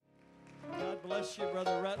bless you,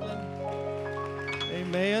 Brother Rutland.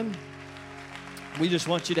 Amen. We just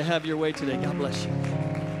want you to have your way today. God bless you.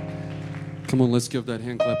 Come on, let's give that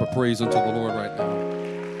hand clap of praise unto the Lord right now.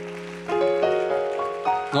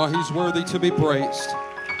 Oh, He's worthy to be praised.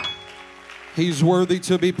 He's worthy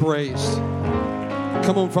to be praised.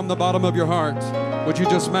 Come on, from the bottom of your heart, would you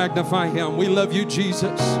just magnify Him? We love you,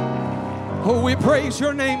 Jesus. Oh, we praise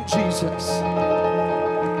your name, Jesus.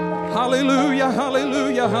 Hallelujah,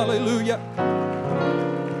 hallelujah, hallelujah.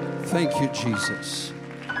 Thank you, Jesus.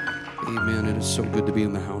 Amen. It is so good to be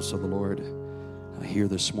in the house of the Lord here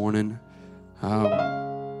this morning.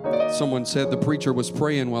 Someone said the preacher was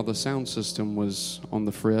praying while the sound system was on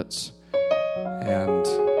the fritz. And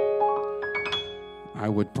I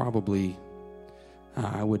would probably,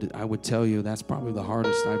 I would tell you that's probably the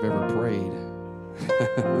hardest I've ever prayed.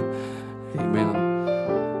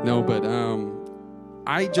 Amen. No, but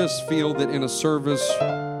I just feel that in a service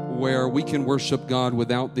where we can worship God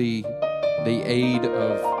without the aid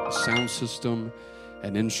of a sound system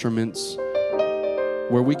and instruments,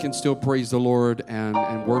 where we can still praise the Lord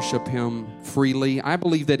and worship Him freely, I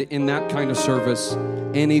believe that in that kind of service,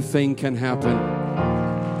 anything can happen.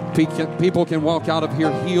 People can walk out of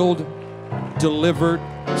here healed, delivered,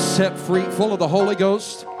 set free, full of the Holy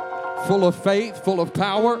Ghost, full of faith, full of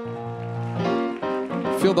power.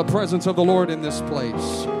 Feel the presence of the Lord in this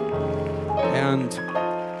place. And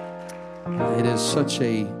it is such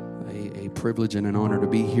a privilege and an honor to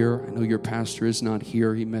be here. I know your pastor is not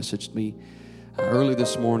here. He messaged me early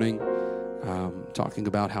this morning talking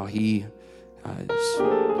about how he is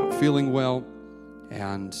not feeling well.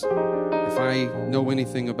 And if I know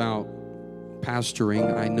anything about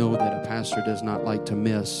pastoring, I know that a pastor does not like to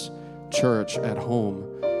miss church at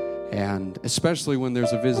home, and especially when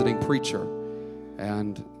there's a visiting preacher.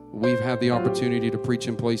 And we've had the opportunity to preach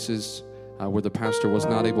in places where the pastor was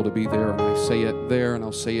not able to be there, and I say it there and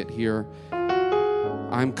I'll say it here.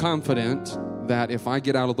 I'm confident that if I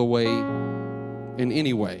get out of the way in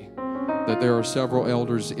any way, that there are several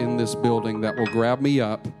elders in this building that will grab me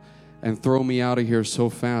up and throw me out of here so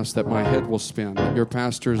fast that my head will spin. Your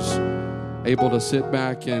pastor's able to sit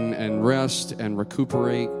back and rest and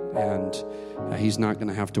recuperate, and he's not going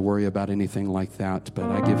to have to worry about anything like that. But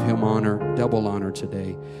I give him honor, double honor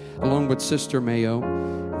today, along with Sister Mayo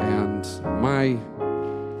and my,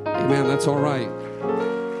 amen, that's all right.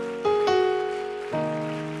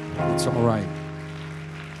 That's all right.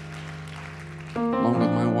 Along with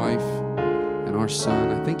my wife and our son.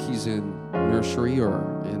 I think he's in nursery or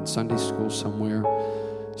in Sunday school somewhere.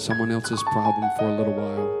 Someone else's problem for a little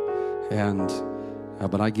while. And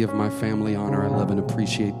but I give my family honor. I love and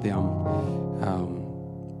appreciate them.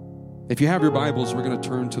 If you have your Bibles, we're going to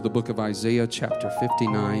turn to the book of Isaiah chapter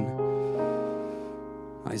 59.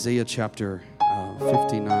 Isaiah chapter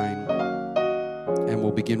 59. And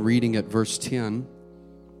we'll begin reading at verse 10.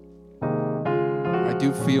 I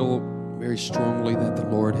do feel very strongly that the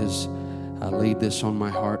Lord has laid this on my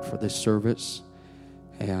heart for this service.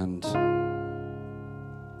 And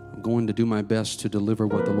I'm going to do my best to deliver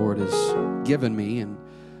what the Lord has given me. And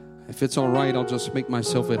if it's all right, I'll just make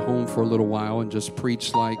myself at home for a little while and just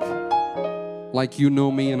preach like you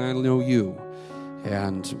know me and I know you.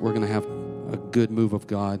 And we're going to have a good move of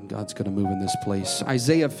God. God's going to move in this place.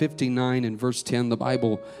 Isaiah 59 and verse 10, the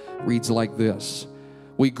Bible reads like this.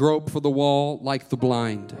 We grope for the wall like the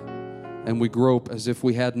blind, and we grope as if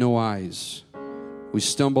we had no eyes. We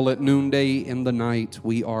stumble at noonday in the night.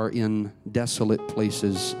 We are in desolate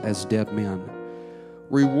places as dead men.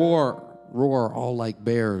 We roar all like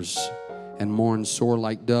bears and mourn sore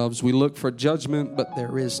like doves. We look for judgment, but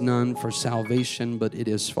there is none, for salvation, but it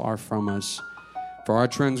is far from us. For our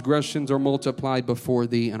transgressions are multiplied before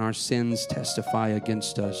thee, and our sins testify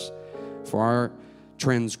against us. For our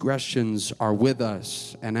transgressions are with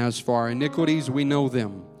us, and as for our iniquities, we know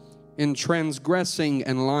them. In transgressing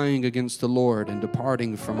and lying against the Lord and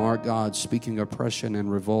departing from our God, speaking oppression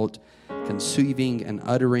and revolt, conceiving and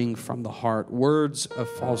uttering from the heart words of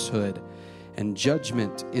falsehood, and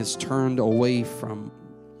judgment is turned away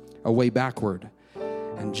backward,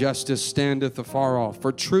 and justice standeth afar off.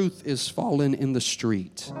 For truth is fallen in the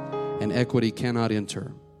street, and equity cannot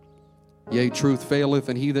enter. Yea, truth faileth,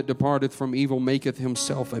 and he that departeth from evil maketh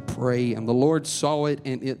himself a prey. And the Lord saw it,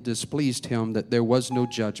 and it displeased him that there was no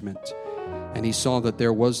judgment. And he saw that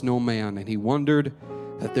there was no man, and he wondered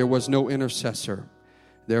that there was no intercessor.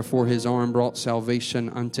 Therefore his arm brought salvation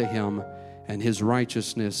unto him, and his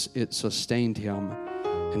righteousness it sustained him.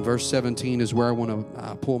 And verse 17 is where I want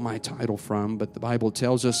to pull my title from, but the Bible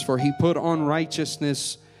tells us, for he put on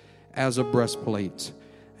righteousness as a breastplate,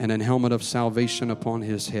 and an helmet of salvation upon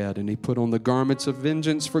his head. And he put on the garments of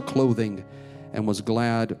vengeance for clothing, and was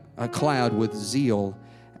clad with zeal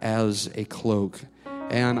as a cloak.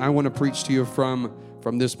 And I want to preach to you from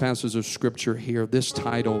this passage of Scripture here, this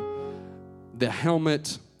title, The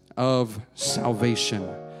Helmet of Salvation.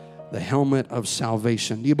 The helmet of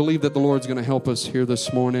salvation. Do you believe that the Lord's going to help us here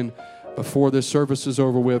this morning? Before this service is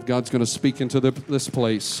over with, God's going to speak into this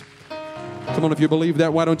place. Come on, if you believe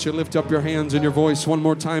that, why don't you lift up your hands and your voice one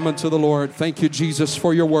more time unto the Lord. Thank you, Jesus,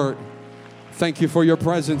 for your word. Thank you for your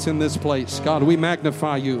presence in this place. God, we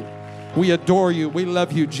magnify you. We adore you. We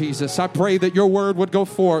love you, Jesus. I pray that your word would go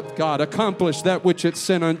forth, God, accomplish that which it's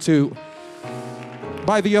sent unto.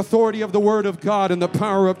 By the authority of the Word of God and the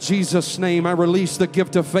power of Jesus' name, I release the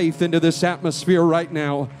gift of faith into this atmosphere right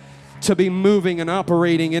now to be moving and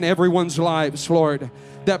operating in everyone's lives, Lord.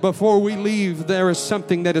 That before we leave, there is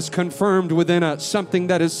something that is confirmed within us, something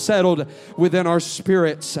that is settled within our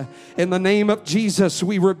spirits. In the name of Jesus,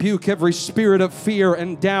 we rebuke every spirit of fear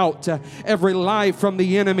and doubt, every lie from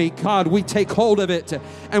the enemy. God, we take hold of it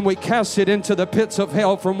and we cast it into the pits of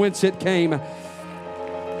hell from whence it came.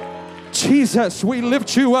 Jesus, we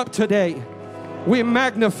lift you up today. We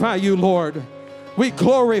magnify you, Lord. We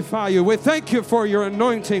glorify you. We thank you for your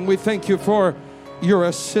anointing. We thank you for your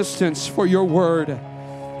assistance, for your word.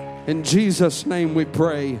 In Jesus' name we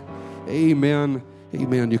pray. Amen.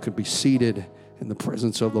 Amen. You can be seated in the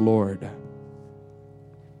presence of the Lord.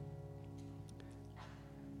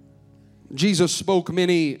 Jesus spoke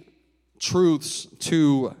many truths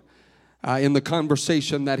in the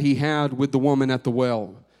conversation that he had with the woman at the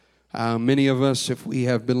well. Many of us, if we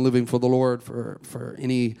have been living for the Lord for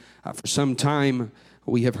some time,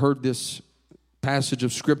 we have heard this passage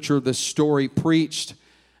of Scripture, this story preached,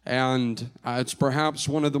 and it's perhaps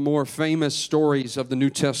one of the more famous stories of the New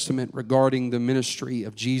Testament regarding the ministry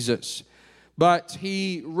of Jesus. But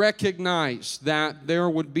he recognized that there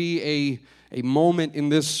would be a moment in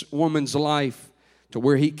this woman's life to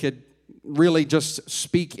where he could really just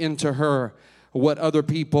speak into her what other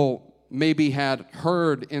people maybe had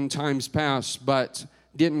heard in times past, but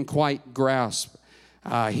didn't quite grasp.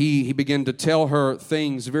 He began to tell her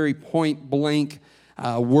things, very point-blank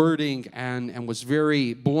wording, and was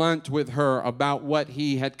very blunt with her about what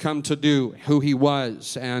he had come to do, who he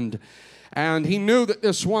was. And he knew that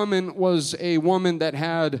this woman was a woman that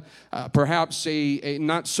had perhaps a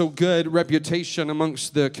not so good reputation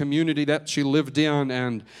amongst the community that she lived in.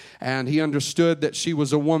 And he understood that she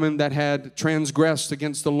was a woman that had transgressed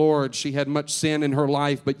against the Lord. She had much sin in her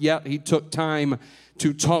life, but yet he took time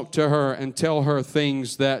to talk to her and tell her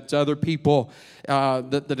things that other people,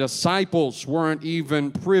 that the disciples weren't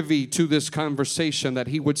even privy to this conversation, that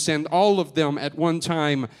he would send all of them at one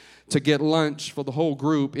time to get lunch for the whole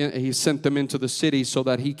group. He sent them into the city so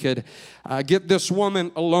that he could get this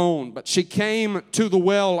woman alone. But she came to the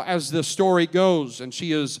well, as the story goes, and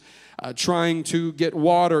she is trying to get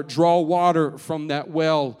water, draw water from that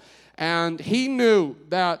well. And he knew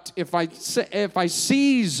that if I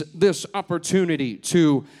seize this opportunity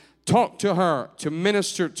to talk to her, to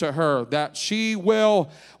minister to her, that she will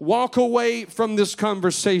walk away from this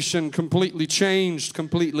conversation completely changed,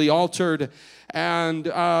 completely altered, and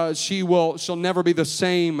she'll never be the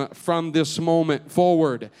same from this moment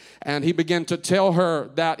forward. And he began to tell her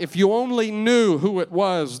that if you only knew who it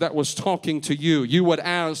was that was talking to you, you would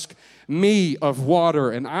ask me of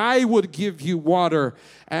water, and I would give you water.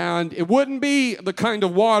 And it wouldn't be the kind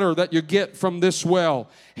of water that you get from this well.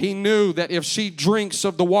 He knew that if she drinks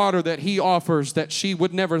of the water that he offers, that she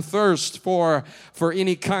would never thirst for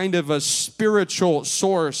any kind of a spiritual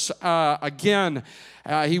source again.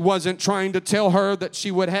 He wasn't trying to tell her that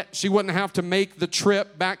she wouldn't have to make the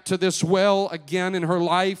trip back to this well again in her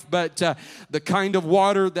life, but the kind of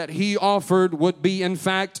water that he offered would be, in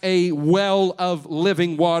fact, a well of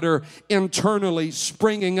living water internally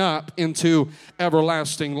springing up into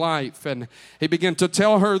everlasting life. And he began to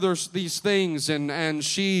tell her there's these things, and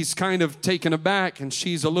she's kind of taken aback, and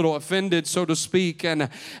she's a little offended, so to speak, and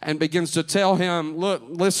begins to tell him, look,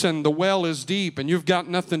 listen, the well is deep, and you've got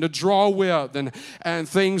nothing to draw with, and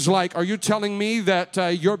things like, are you telling me that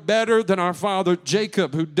you're better than our father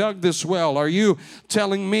Jacob who dug this well? Are you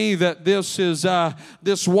telling me that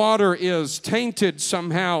this water is tainted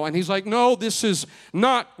somehow? And he's like, no, this is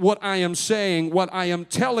not what I am saying. What I am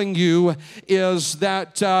telling you is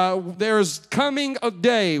that there's coming a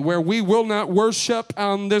day where we will not worship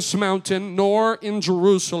on this mountain nor in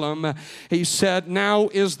Jerusalem. He said, now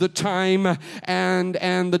is the time, and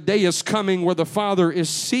the day is coming where the Father is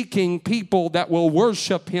seeking people that will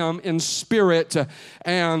worship him in spirit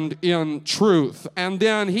and in truth. And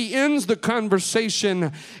then he ends the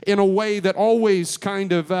conversation in a way that always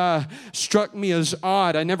kind of struck me as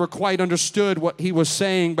odd. I never quite understood what he was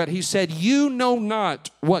saying, but He said, you know not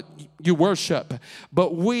what you worship,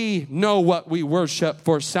 but we know what we worship,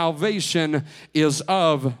 for salvation is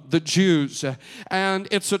of the Jews. And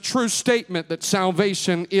it's a true statement that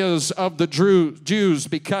salvation is of the Jews,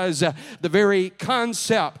 because the very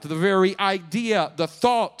concept, the very idea, the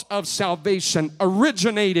thought of salvation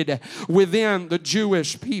originated within the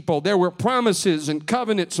Jewish people. There were promises and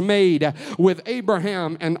covenants made with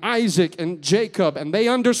Abraham and Isaac and Jacob, and they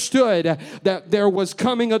understood that there was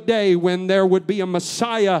coming a day when there would be a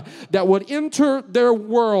Messiah that would enter their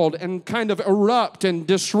world and kind of erupt and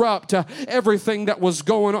disrupt everything that was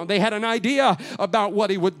going on. They had an idea about what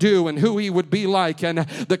he would do and who he would be like and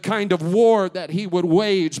the kind of war that he would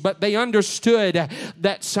wage, but they understood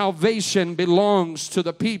that salvation belongs to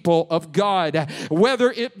the people of God. Whether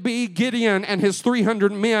it be Gideon and his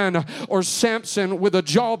 300 men or Samson with a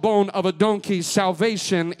jawbone of a donkey,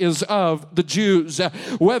 salvation is of the Jews.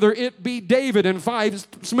 Whether it be David and 5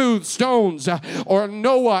 smooth stones or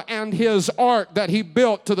Noah and his ark that he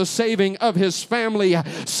built to the saving of his family,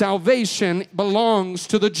 salvation belongs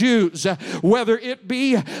to the Jews. Whether it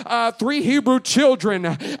be 3 Hebrew children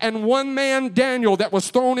and 1 man, Daniel, that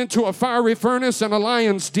was thrown into a fiery furnace and a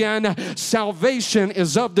lion's den, salvation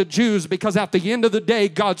is of the Jews, because at the end of the day,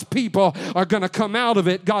 God's people are going to come out of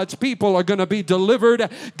it. God's people are going to be delivered.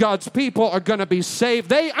 God's people are going to be saved.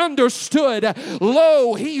 They understood,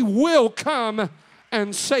 lo, he will come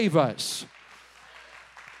and save us.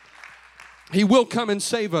 He will come and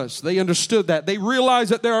save us. They understood that. They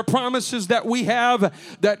realized that there are promises that we have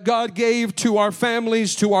that God gave to our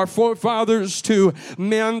families, to our forefathers, to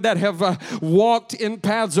men that have walked in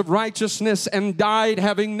paths of righteousness and died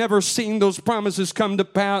having never seen those promises come to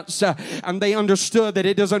pass. And they understood that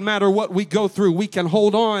it doesn't matter what we go through, we can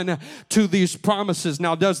hold on to these promises.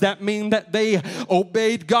 Now, does that mean that they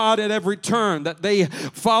obeyed God at every turn, that they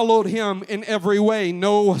followed him in every way?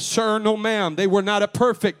 No, sir, no, ma'am. They were not a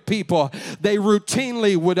perfect people. They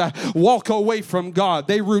routinely would walk away from God.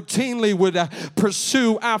 They routinely would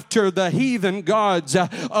pursue after the heathen gods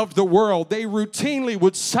of the world. They routinely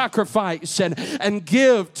would sacrifice and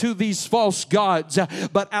give to these false gods.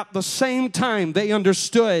 But at the same time, they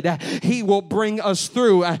understood he will bring us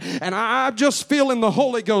through. And I just feel in the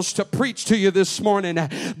Holy Ghost to preach to you this morning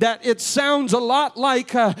that it sounds a lot like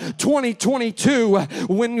 2022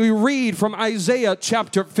 when we read from Isaiah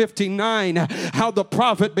chapter 59 how the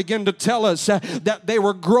prophet began to tell us that they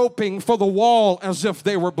were groping for the wall as if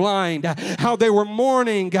they were blind, how they were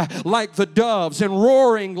mourning like the doves and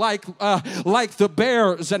roaring like the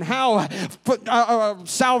bears, and how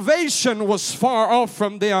salvation was far off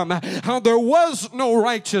from them, how there was no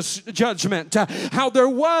righteous judgment, how there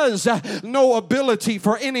was no ability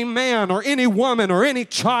for any man or any woman or any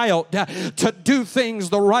child to do things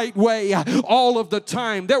the right way all of the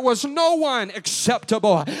time. There was no one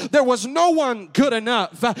acceptable. There was no one good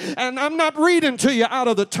enough. And I'm not reading to you out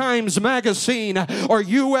of the Times Magazine or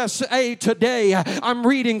USA Today. I'm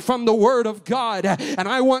reading from the Word of God, and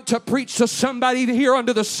I want to preach to somebody here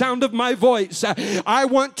under the sound of my voice. I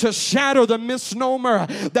want to shatter the misnomer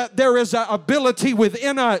that there is an ability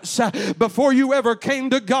within us before you ever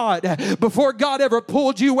came to God, before God ever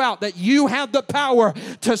pulled you out, that you had the power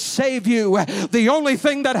to save you. The only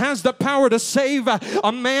thing that has the power to save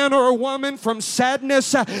a man or a woman from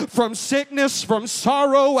sadness, from sickness, from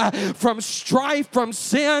sorrow, from strife, from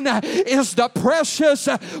sin is the precious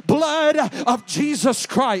blood of Jesus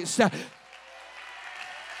Christ.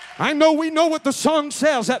 I know we know what the song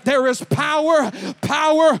says, that there is power,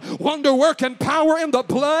 wonder working power in the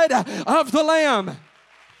blood of the Lamb.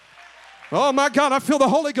 Oh my God, I feel the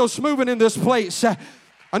Holy Ghost moving in this place.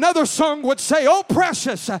 Another song would say, oh,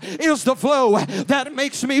 precious is the flow that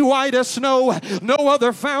makes me white as snow. No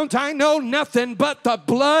other fount I know, nothing but the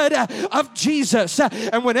blood of Jesus.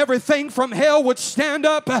 And when everything from hell would stand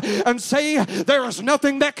up and say, there is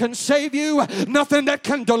nothing that can save you, nothing that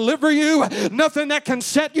can deliver you, nothing that can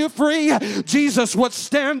set you free, Jesus would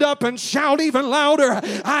stand up and shout even louder,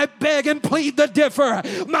 I beg and plead the differ.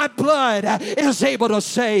 My blood is able to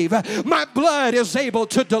save. My blood is able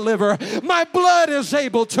to deliver. My blood is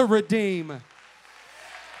able to redeem.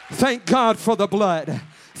 Thank God for the blood.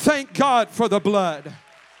 Thank God for the blood.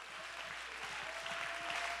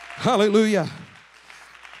 Hallelujah.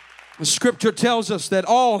 The scripture tells us that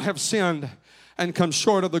all have sinned and come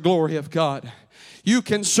short of the glory of God. You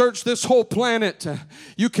can search this whole planet.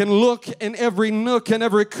 You can look in every nook and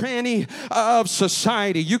every cranny of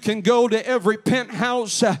society. You can go to every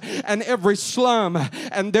penthouse and every slum,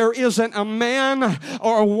 and there isn't a man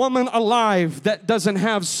or a woman alive that doesn't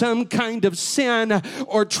have some kind of sin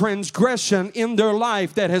or transgression in their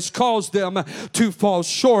life that has caused them to fall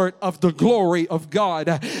short of the glory of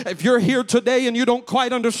God. If you're here today and you don't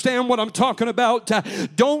quite understand what I'm talking about,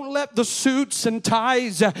 don't let the suits and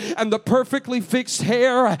ties and the perfectly fixed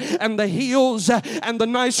hair and the heels and the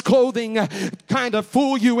nice clothing kind of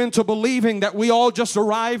fool you into believing that we all just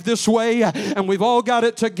arrived this way and we've all got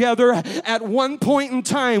it together. At one point in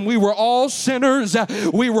time, we were all sinners.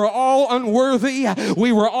 We were all unworthy.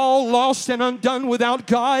 We were all lost and undone without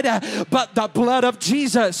God. But the blood of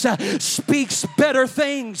Jesus speaks better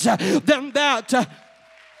things than that.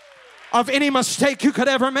 Of any mistake you could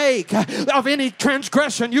ever make, of any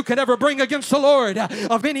transgression you could ever bring against the Lord,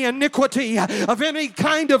 of any iniquity, of any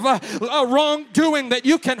kind of wrongdoing that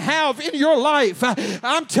you can have in your life.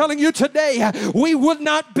 I'm telling you today, we would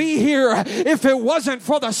not be here if it wasn't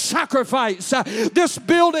for the sacrifice. This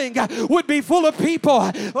building would be full of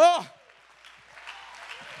people. Oh.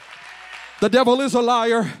 The devil is a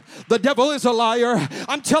liar. The devil is a liar.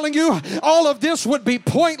 I'm telling you, all of this would be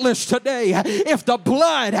pointless today if the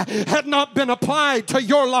blood had not been applied to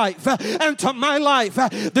your life and to my life.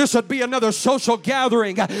 This would be another social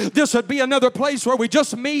gathering. This would be another place where we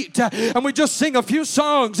just meet and we just sing a few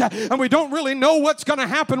songs and we don't really know what's going to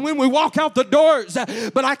happen when we walk out the doors.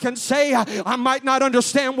 But I can say I might not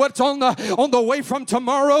understand what's on the way from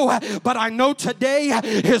tomorrow, but I know today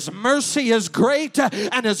His mercy is great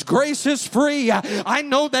and His grace is free. I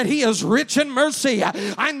know that He is rich in mercy.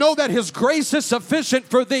 I know that His grace is sufficient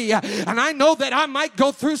for thee. And I know that I might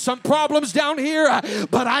go through some problems down here,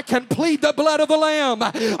 but I can plead the blood of the Lamb.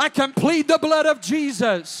 I can plead the blood of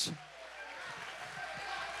Jesus.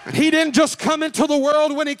 And He didn't just come into the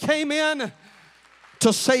world when He came in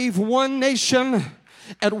to save one nation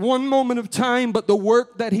at one moment of time, but the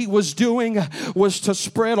work that He was doing was to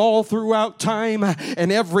spread all throughout time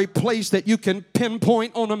and every place that you can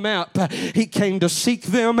pinpoint on a map. He came to seek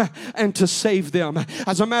them and to save them.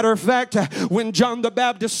 As a matter of fact, when John the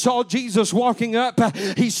Baptist saw Jesus walking up,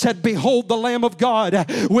 he said, "Behold the Lamb of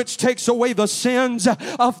God, which takes away the sins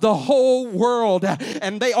of the whole world."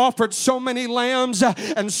 And they offered so many lambs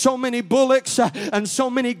and so many bullocks and so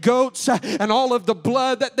many goats and all of the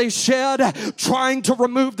blood that they shed trying to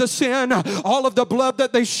remove the sin, all of the blood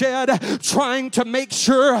that they shed trying to make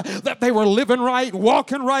sure that they were living right,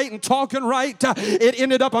 walking right, and talking right. It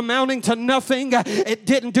ended up amounting to nothing. It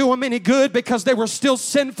didn't do them any good because they were still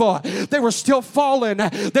sinful. They were still fallen.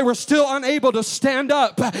 They were still unable to stand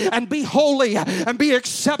up and be holy and be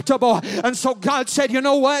acceptable. And so God said, you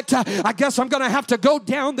know what? I guess I'm going to have to go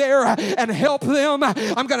down there and help them.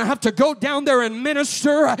 I'm going to have to go down there and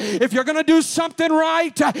minister. If you're going to do something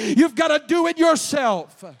right, you've got to do it yourself.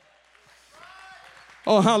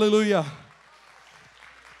 Oh, hallelujah.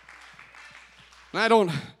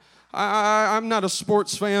 I'm not a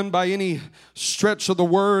sports fan by any stretch of the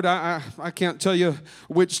word. I can't tell you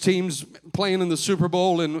which team's playing in the Super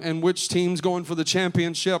Bowl and which team's going for the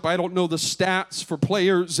championship. I don't know the stats for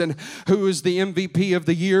players and who is the MVP of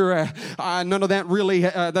the year. None of that really.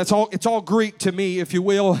 It's all Greek to me, if you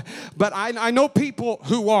will. But I know people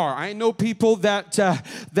who are. I know people that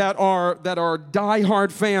are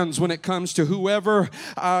diehard fans when it comes to whoever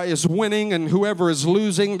is winning and whoever is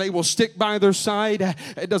losing. They will stick by their side.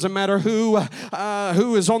 It doesn't matter who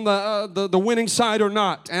is on the winning side or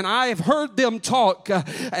not. And I've heard them talk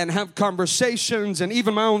and have conversations, and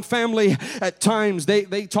even my own family at times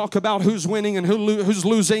they talk about who's winning and who's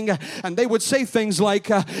losing, and they would say things like,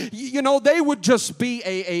 they would just be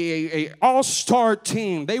a all-star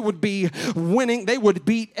team. They would be winning. They would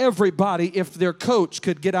beat everybody if their coach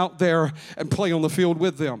could get out there and play on the field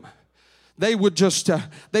with them. They would just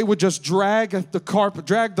drag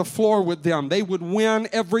the floor with them. They would win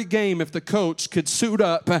every game if the coach could suit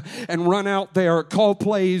up and run out there, call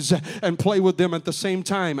plays, and play with them at the same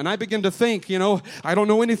time. And I begin to think, I don't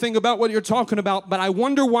know anything about what you're talking about, but I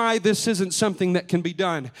wonder why this isn't something that can be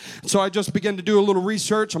done. So I just began to do a little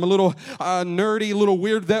research. I'm a little nerdy, a little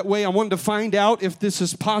weird that way. I wanted to find out if this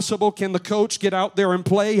is possible. Can the coach get out there and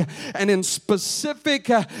play? And in specific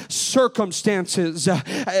circumstances,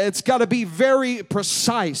 it's got to be very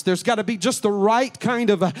precise. There's got to be just the right kind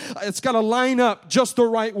of, it's got to line up just the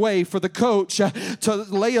right way for the coach to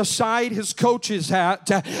lay aside his coach's hat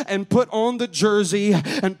and put on the jersey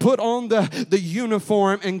and put on the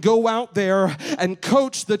uniform and go out there and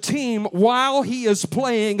coach the team while he is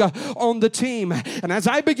playing on the team. And as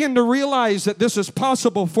I begin to realize that this is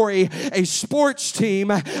possible for a sports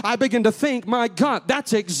team, I begin to think, my God,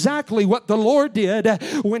 that's exactly what the Lord did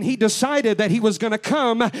when he decided that he was going to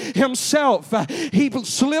come himself. He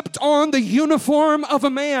slipped on the uniform of a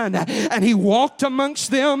man and he walked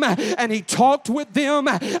amongst them and he talked with them.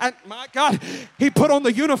 And my God, he put on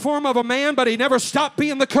the uniform of a man, but he never stopped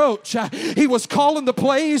being the coach. He was calling the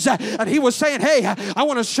plays and he was saying, hey, I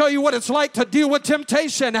want to show you what it's like to deal with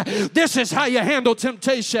temptation. This is how you handle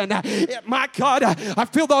temptation. My God, I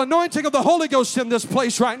feel the anointing of the Holy Ghost in this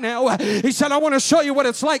place right now. He said, I want to show you what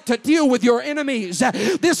it's like to deal with your enemies.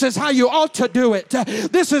 This is how you ought to do it.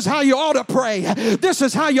 This is how you ought to pray. This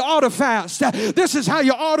is how you ought to fast. This is how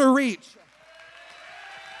you ought to reach.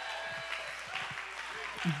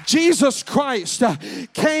 Jesus Christ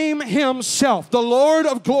came himself, the Lord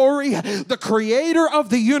of glory, the creator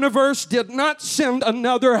of the universe, did not send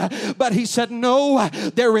another, but he said, no,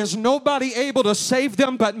 there is nobody able to save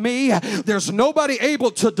them but me. There's nobody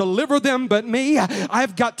able to deliver them but me.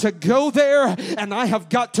 I've got to go there and I have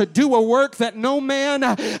got to do a work that no man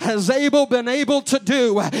has been able to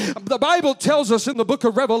do. The Bible tells us in the book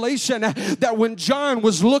of Revelation that when John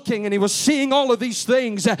was looking and he was seeing all of these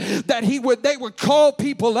things, that they would call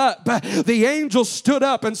people up. The angel stood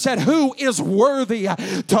up and said, who is worthy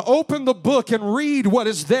to open the book and read what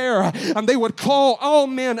is there? And they would call all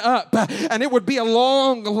men up, and it would be a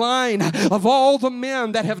long line of all the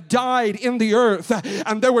men that have died in the earth.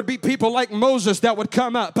 And there would be people like Moses that would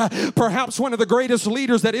come up, perhaps one of the greatest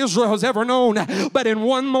leaders that Israel has ever known. But in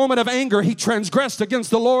one moment of anger, he transgressed against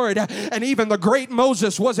the Lord, and even the great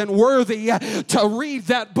Moses wasn't worthy to read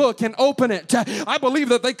that book and open it. I believe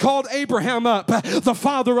that they called Abraham up, the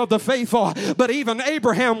father of the faithful, but even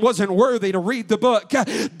Abraham wasn't worthy to read the book.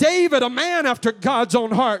 David, a man after God's own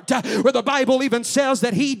heart, where the Bible even says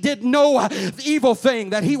that he did no evil thing,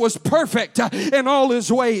 that he was perfect in all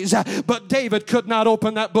his ways, but David could not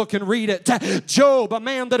open that book and read it. Job, a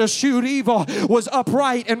man that eschewed evil, was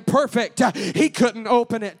upright and perfect. He couldn't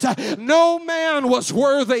open it. No man was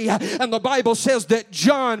worthy, and the Bible says that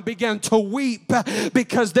John began to weep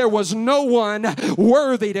because there was no one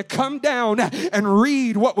worthy to come down and read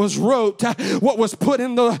what was wrote, what was put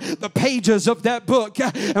in the pages of that book.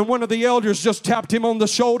 And one of the elders just tapped him on the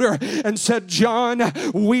shoulder and said, John,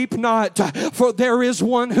 weep not, for there is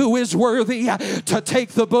one who is worthy to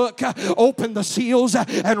take the book, open the seals,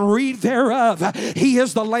 and read thereof. He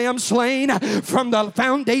is the Lamb slain from the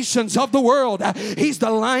foundations of the world. He's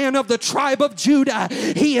the Lion of the tribe of Judah.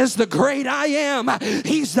 He is the great I am.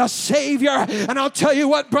 He's the Savior. And I'll tell you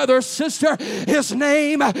what, brother or sister, his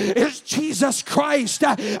name is Jesus Christ,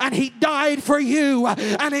 and he died for you,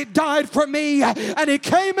 and he died for me, and he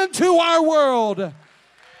came into our world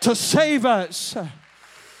to save us.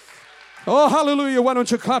 Oh, hallelujah. Why don't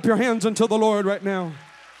you clap your hands unto the Lord right now?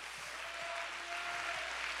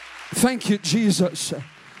 Thank you, Jesus.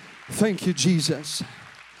 Thank you, Jesus.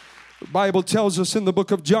 The Bible tells us in the book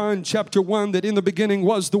of John chapter 1 that in the beginning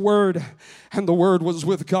was the Word, and the Word was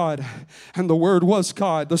with God, and the Word was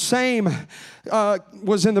God. The same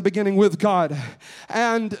was in the beginning with God,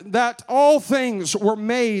 and that all things were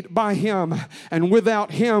made by Him, and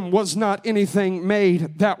without Him was not anything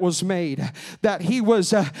made that was made. That He was,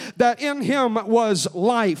 that in Him was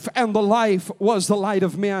life, and the life was the light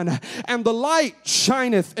of men. And the light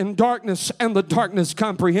shineth in darkness, and the darkness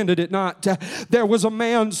comprehended it not. There was a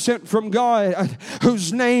man sent from God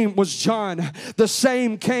whose name was John. The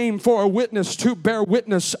same came for a witness to bear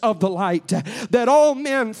witness of the light, that all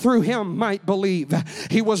men through him might believe.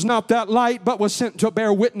 He was not that light, but was sent to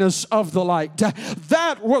bear witness of the light.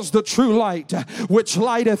 That was the true light, which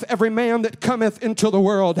lighteth every man that cometh into the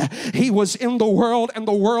world. He was in the world, and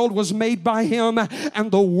the world was made by him,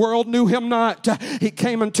 and the world knew him not. He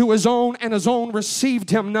came unto his own, and his own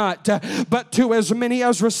received him not. But to as many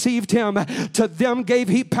as received him, to them gave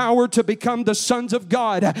he power to become the sons of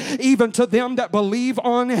God, even to them that believe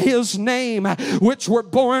on his name, which were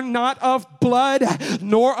born not of blood,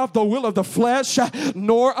 nor of the will of the flesh,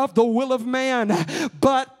 nor of the will of man,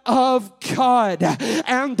 but of God.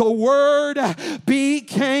 And the Word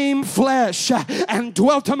became flesh and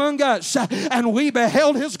dwelt among us, and we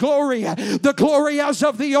beheld his glory, the glory as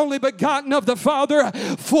of the only begotten of the Father,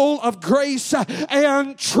 full of grace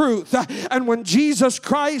and truth. And when Jesus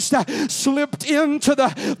Christ slipped into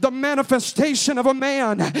the manifestation of a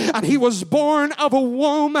man, and he was born of a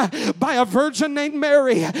womb by a virgin named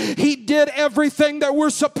Mary, he did everything that we're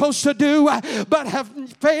supposed to do, but have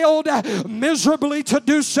failed miserably to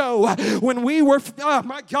do so. When we were, oh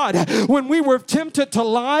my God, when we were tempted to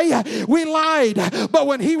lie, we lied. But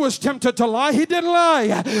when he was tempted to lie, he didn't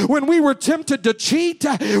lie. When we were tempted to cheat,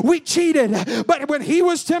 we cheated. But when he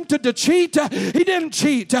was tempted to cheat, he didn't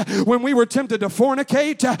cheat. When we were tempted to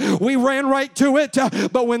fornicate, we ran right to it.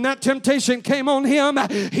 But when that temptation came on him,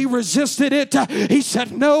 he resisted it. He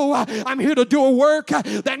said, no, I'm here to do a work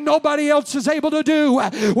that nobody else is able to do.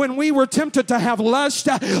 When we were tempted to have lust,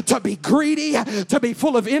 to be greedy, to be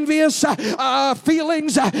full of envious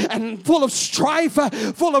feelings and full of strife,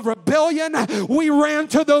 full of rebellion, we ran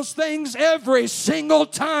to those things every single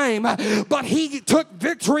time. But he took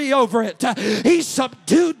victory over it. He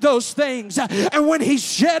subdued those things. And when he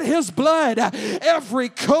shed his blood, every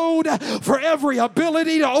code for every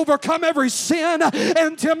ability to overcome every sin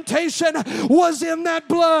and temptation was in that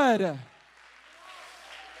blood.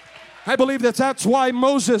 I believe that's why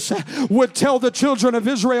Moses would tell the children of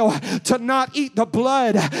Israel to not eat the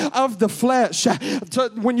blood of the flesh.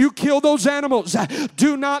 When you kill those animals,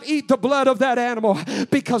 do not eat the blood of that animal,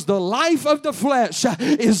 because the life of the flesh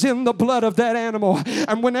is in the blood of that animal.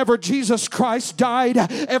 And whenever Jesus Christ died,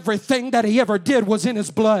 everything that he ever did was in his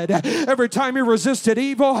blood. Every time he resisted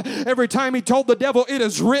evil, every time he told the devil, it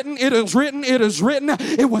is written, it is written, it is written,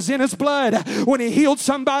 it was in his blood. When he healed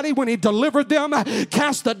somebody, when he delivered them,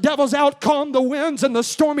 cast the devils out, calmed the winds and the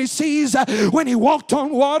stormy seas, when he walked on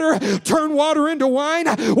water, turned water into wine,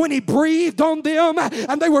 when he breathed on them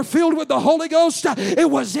and they were filled with the Holy Ghost, it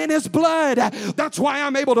was in his blood. That's why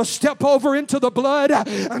I'm able to step over into the blood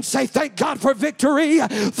and say, thank God for victory,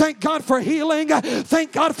 thank God for healing,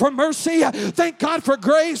 thank God for mercy, thank God for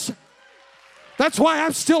grace. That's why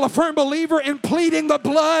I'm still a firm believer in pleading the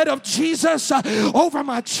blood of Jesus over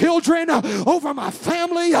my children, over my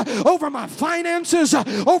family, over my finances,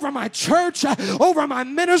 over my church, over my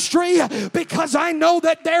ministry, because I know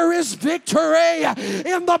that there is victory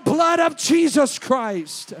in the blood of Jesus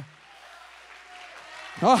Christ.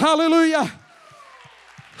 Oh, hallelujah.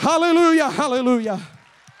 Hallelujah, hallelujah.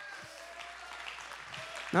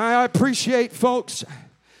 Now, I appreciate folks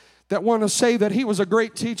that want to say that he was a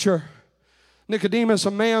great teacher. Nicodemus,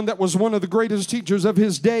 a man that was one of the greatest teachers of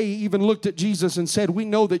his day, even looked at Jesus and said, we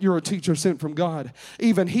know that you're a teacher sent from God.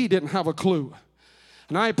 Even he didn't have a clue.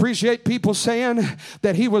 And I appreciate people saying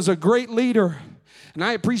that he was a great leader. And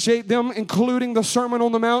I appreciate them including the Sermon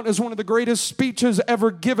on the Mount as one of the greatest speeches ever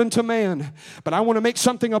given to man. But I want to make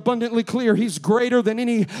something abundantly clear. He's greater than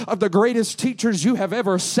any of the greatest teachers you have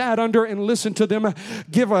ever sat under and listened to them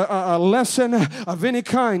give a lesson of any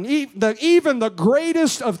kind. Even the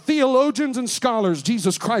greatest of theologians and scholars,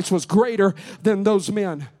 Jesus Christ was greater than those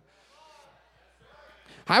men.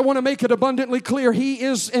 I want to make it abundantly clear. He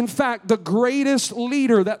is, in fact, the greatest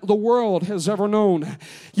leader that the world has ever known.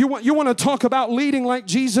 You want to talk about leading like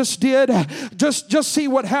Jesus did? Just see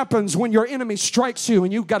what happens when your enemy strikes you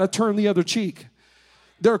and you've got to turn the other cheek.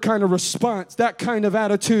 Their kind of response, that kind of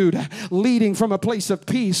attitude, leading from a place of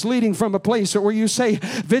peace, leading from a place where you say,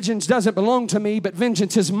 vengeance doesn't belong to me, but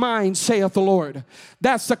vengeance is mine, saith the Lord.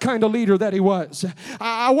 That's the kind of leader that he was.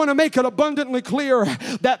 I want to make it abundantly clear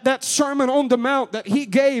that that Sermon on the Mount that he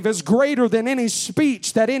gave is greater than any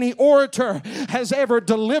speech that any orator has ever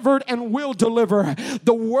delivered and will deliver.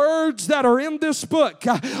 The words that are in this book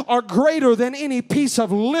are greater than any piece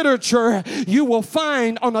of literature you will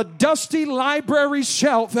find on a dusty library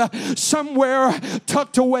shelf somewhere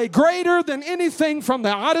tucked away. Greater than anything from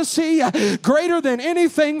the Odyssey, greater than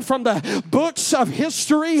anything from the books of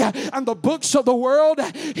history and the books of the world.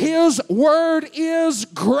 His word is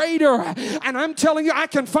greater. And I'm telling you, I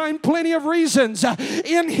can find plenty of reasons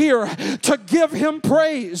in here to give him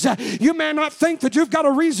praise. You may not think that you've got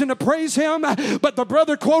a reason to praise him, but the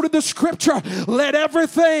brother quoted the scripture, let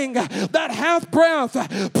everything that hath breath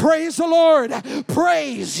praise the Lord.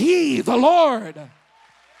 Praise ye the Lord.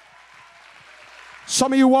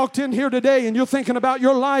 Some of you walked in here today and you're thinking about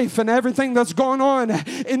your life and everything that's going on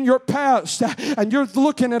in your past, and you're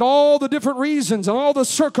looking at all the different reasons and all the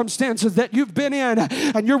circumstances that you've been in,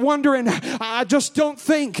 and you're wondering, I just don't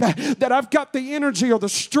think that I've got the energy or the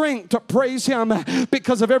strength to praise Him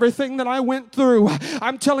because of everything that I went through.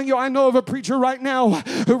 I'm telling you, I know of a preacher right now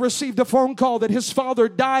who received a phone call that his father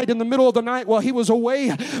died in the middle of the night while he was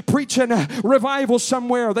away preaching revival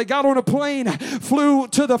somewhere. They got on a plane, flew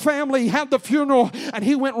to the family, had the funeral, and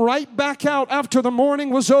he went right back out after the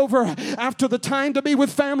morning was over, after the time to be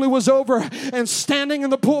with family was over, and standing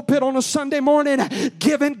in the pulpit on a Sunday morning,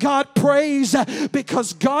 giving God praise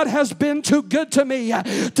because God has been too good to me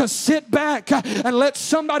to sit back and let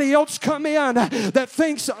somebody else come in that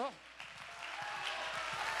thinks,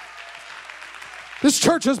 this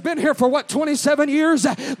church has been here for 27 years?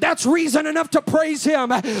 That's reason enough to praise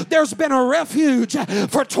Him. There's been a refuge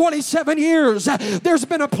for 27 years. There's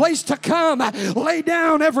been a place to come, lay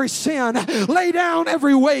down every sin, lay down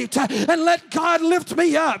every weight, and let God lift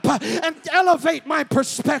me up and elevate my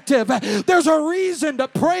perspective. There's a reason to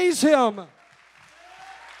praise Him.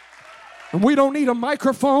 And we don't need a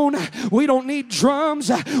microphone. We don't need drums.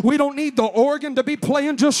 We don't need the organ to be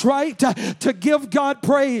playing just right to give God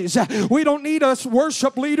praise. We don't need a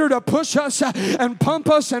worship leader to push us and pump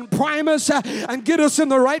us and prime us and get us in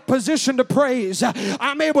the right position to praise.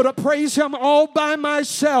 I'm able to praise Him all by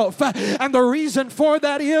myself. And the reason for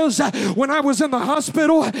that is when I was in the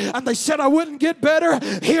hospital and they said I wouldn't get better,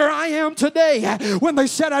 here I am today. When they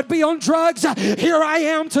said I'd be on drugs, here I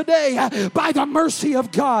am today. By the mercy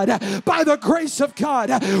of God, by the grace of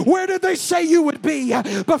God. Where did they say you would be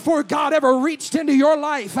before God ever reached into your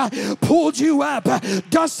life, pulled you up,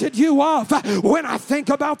 dusted you off? When I think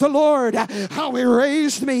about the Lord, how He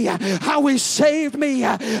raised me, how He saved me,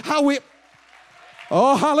 how He...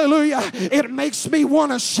 Oh, hallelujah. It makes me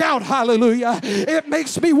want to shout hallelujah. It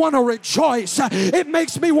makes me want to rejoice. It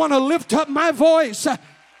makes me want to lift up my voice,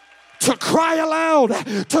 to cry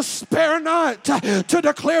aloud, to spare not, to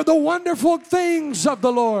declare the wonderful things of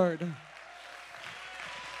the Lord.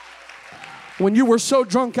 When you were so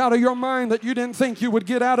drunk out of your mind that you didn't think you would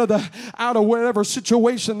get out of whatever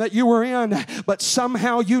situation that you were in, but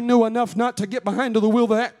somehow you knew enough not to get behind the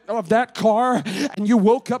wheel of that car, and you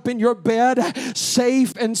woke up in your bed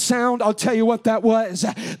safe and sound. I'll tell you what that was.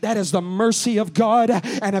 That is the mercy of God.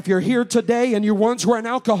 And if you're here today and you once were an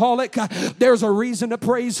alcoholic, there's a reason to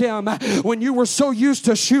praise Him. When you were so used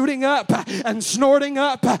to shooting up and snorting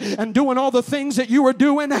up and doing all the things that you were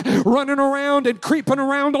doing, running around and creeping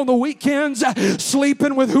around on the weekends,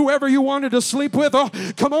 sleeping with whoever you wanted to sleep with. Oh,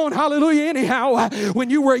 come on, hallelujah. Anyhow, when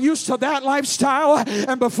you were used to that lifestyle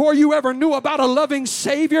and before you ever knew about a loving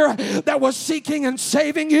Savior that was seeking and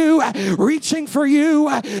saving you, reaching for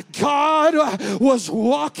you, God was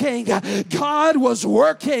walking, God was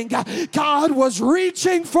working, God was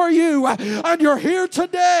reaching for you, and you're here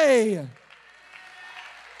today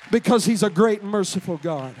because He's a great and merciful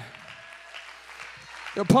God.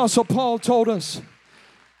 The Apostle Paul told us,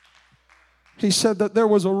 he said that there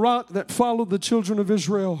was a rock that followed the children of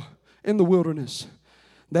Israel in the wilderness.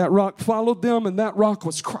 That rock followed them, and that rock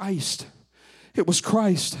was Christ. It was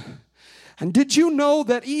Christ. And did you know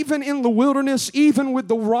that even in the wilderness, even with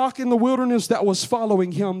the rock in the wilderness that was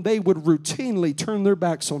following Him, they would routinely turn their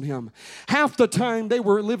backs on Him? Half the time they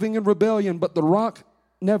were living in rebellion, but the rock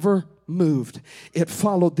never moved. It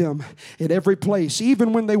followed them in every place,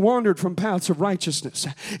 even when they wandered from paths of righteousness,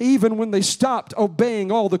 even when they stopped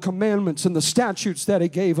obeying all the commandments and the statutes that He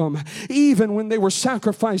gave them, even when they were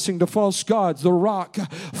sacrificing to false gods, the rock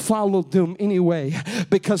followed them anyway,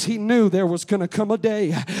 because He knew there was going to come a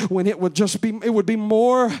day when it would be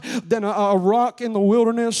more than a rock in the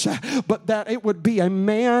wilderness, but that it would be a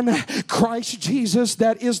man, Christ Jesus,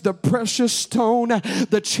 that is the precious stone,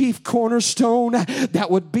 the chief cornerstone, that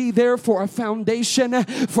would be there for a foundation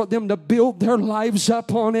for them to build their lives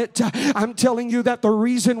up on it. I'm telling you that the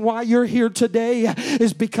reason why you're here today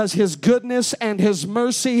is because His goodness and His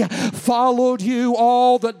mercy followed you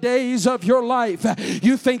all the days of your life.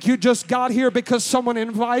 You think you just got here because someone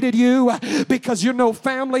invited you, because you're no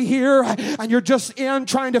family here, and you're just in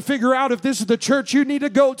trying to figure out if this is the church you need to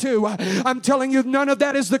go to. I'm telling you, none of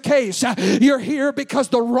that is the case. You're here because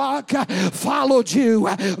the rock followed you,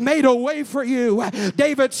 made a way for you.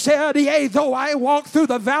 David said, yea, though I walk through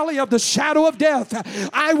the valley of the shadow of death,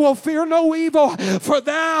 I will fear no evil, for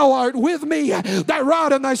thou art with me. Thy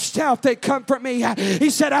rod and thy staff, they comfort me. He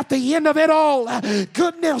said, at the end of it all,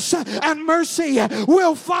 goodness and mercy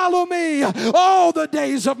will follow me all the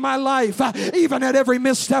days of my life. Even at every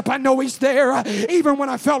misstep, I know He's there. Even when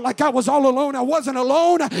I felt like I was all alone, I wasn't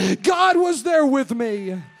alone. God was there with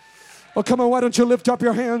me. Oh, come on, why don't you lift up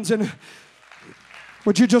your hands and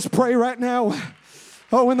would you just pray right now?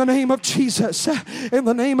 Oh, in the name of Jesus, in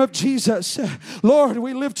the name of Jesus, Lord,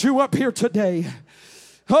 we lift you up here today.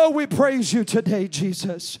 Oh, we praise you today,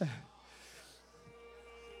 Jesus.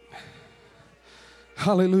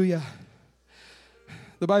 Hallelujah.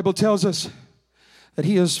 The Bible tells us that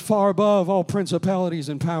he is far above all principalities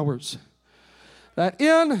and powers. That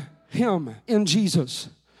in him, in Jesus,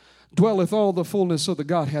 dwelleth all the fullness of the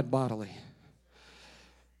Godhead bodily.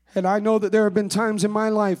 And I know that there have been times in my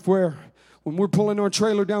life where when we're pulling our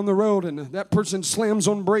trailer down the road and that person slams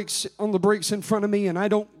on the brakes in front of me and I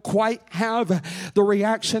don't quite have the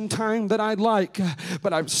reaction time that I'd like,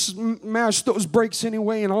 but I've smashed those brakes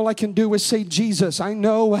anyway, and all I can do is say, Jesus. I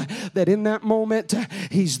know that in that moment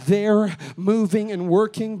he's there moving and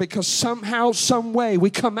working, because somehow, some way we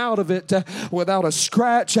come out of it without a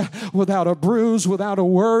scratch, without a bruise, without a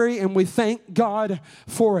worry, and we thank God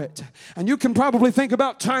for it. And you can probably think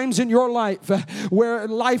about times in your life where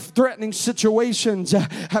life-threatening situations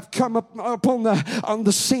have come up on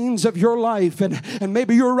the scenes of your life, and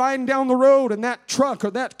maybe you're riding down the road and that truck or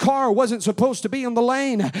that car wasn't supposed to be in the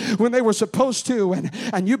lane when they were supposed to,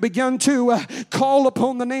 and you began to call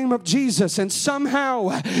upon the name of Jesus, and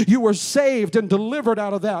somehow you were saved and delivered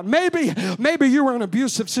out of that. Maybe you were in an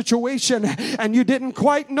abusive situation and you didn't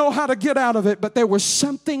quite know how to get out of it, but there was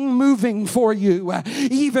something moving for you,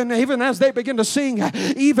 even as they begin to sing,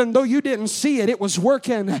 even though you didn't see it, it was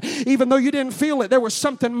working. Even though you didn't feel it, there was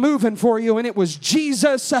something moving for you, and it was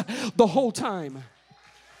Jesus the whole time.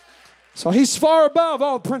 So he's far above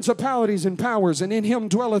all principalities and powers, and in him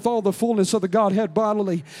dwelleth all the fullness of the Godhead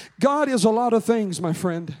bodily. God is a lot of things, my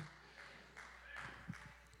friend.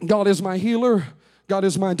 God is my healer. God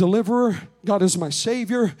is my deliverer. God is my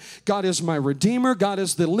Savior. God is my Redeemer. God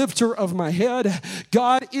is the lifter of my head.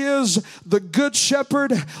 God is the good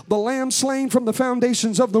shepherd, the lamb slain from the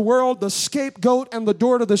foundations of the world, the scapegoat and the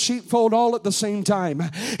door to the sheepfold all at the same time.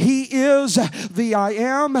 He is the I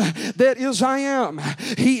am that is I am.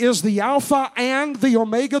 He is the Alpha and the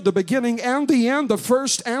Omega, the beginning and the end, the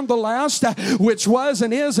first and the last, which was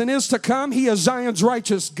and is to come. He is Zion's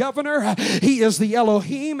righteous governor. He is the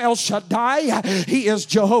Elohim, El Shaddai. He is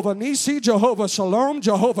Jehovah Nisi, Jehovah Shalom,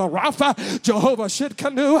 Jehovah Rapha, Jehovah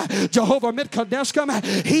Shidkanu, Jehovah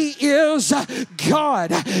Mitkadeshkim. He is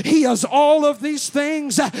God. He is all of these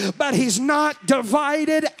things, but he's not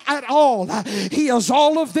divided at all. He is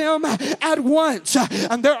all of them at once.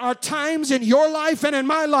 And there are times in your life and in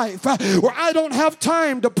my life where I don't have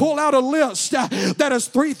time to pull out a list that is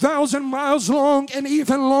 3,000 miles long and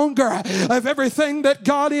even longer of everything that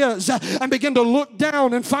God is, and begin to look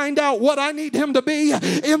down and find out what I need him to be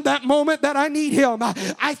in that moment that I need him.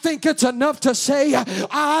 I think it's enough to say,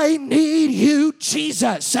 I need you,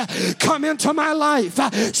 Jesus. Come into my life.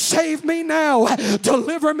 Save me now.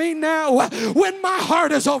 Deliver me now. When my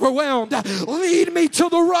heart is overwhelmed, lead me to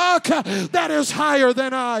the rock that is higher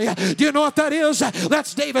than I. Do you know what that is?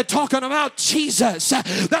 That's David talking about Jesus.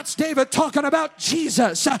 That's David talking about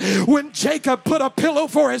Jesus. When Jacob put a pillow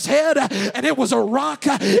for his head and it was a rock,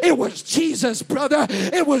 it was Jesus, brother.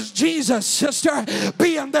 It was Jesus, sister,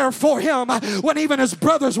 being there for him when even his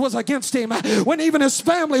brothers was against him, when even his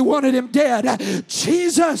family wanted him dead.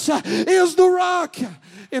 Jesus is the rock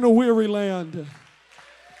in a weary land.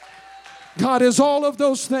 God is all of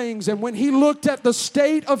those things. And when he looked at the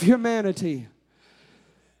state of humanity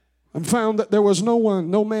and found that there was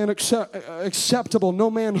no man acceptable, no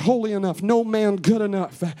man holy enough, no man good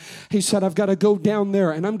enough, he said, I've got to go down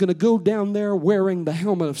there, and I'm going to go down there wearing the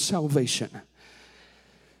helmet of salvation.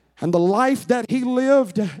 And the life that he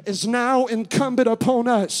lived is now incumbent upon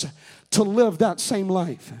us to live that same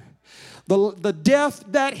life. The death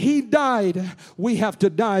that he died, we have to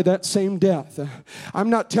die that same death. I'm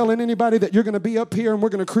not telling anybody that you're going to be up here and we're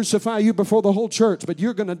going to crucify you before the whole church, but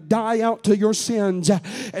you're going to die out to your sins.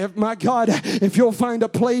 My God, if you'll find a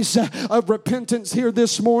place of repentance here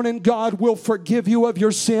this morning, God will forgive you of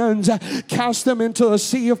your sins, cast them into a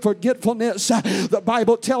sea of forgetfulness. The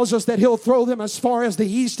Bible tells us that he'll throw them as far as the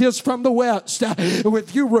east is from the west.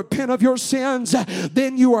 If you repent of your sins,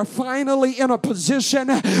 then you are finally in a position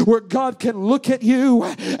where God can look at you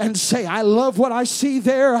and say, I love what I see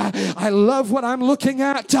there. I love what I'm looking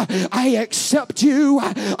at. I accept you.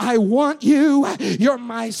 I want you. You're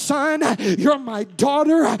my son. You're my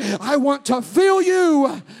daughter. I want to fill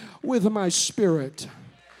you with my spirit.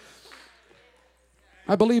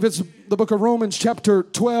 I believe it's the book of Romans chapter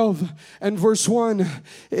 12 and verse 1,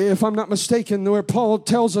 if I'm not mistaken, where Paul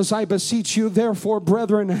tells us, I beseech you therefore,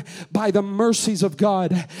 brethren, by the mercies of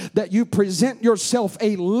God, that you present yourself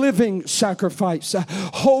a living sacrifice,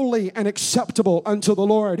 holy and acceptable unto the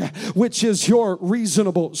Lord, which is your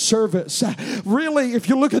reasonable service. Really, if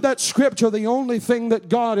you look at that scripture, the only thing that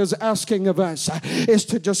God is asking of us is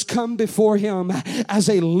to just come before Him as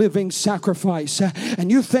a living sacrifice.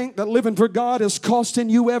 And you think that living for God is costing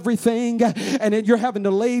you everything, and you're having to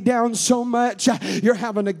lay down so much, you're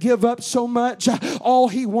having to give up so much. All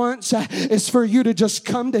He wants is for you to just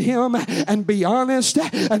come to Him and be honest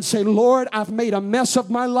and say, Lord, I've made a mess of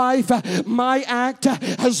my life. My act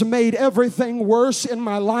has made everything worse in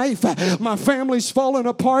my life. My family's fallen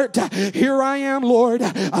apart. Here I am, Lord,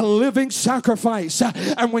 a living sacrifice.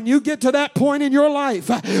 And when you get to that point in your life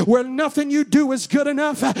where nothing you do is good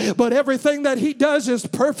enough, but everything that He does is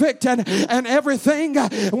perfect, and everything,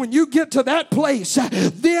 when you get to that place,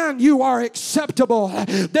 then you are acceptable.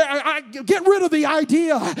 Get rid of the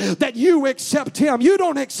idea that you accept Him. You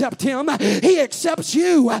don't accept Him. He accepts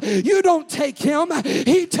you. You don't take Him.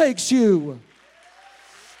 He takes you.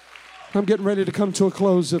 I'm getting ready to come to a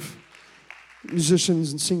close. If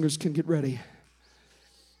musicians and singers can get ready.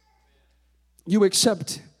 You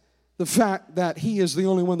accept the fact that He is the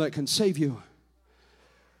only one that can save you.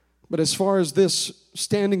 But as far as this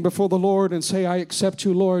standing before the Lord and say, I accept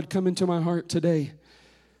you, Lord, come into my heart today,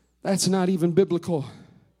 that's not even biblical.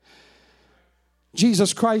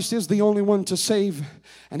 Jesus Christ is the only one to save,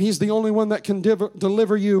 and He's the only one that can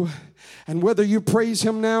deliver you. And whether you praise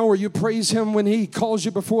Him now or you praise Him when He calls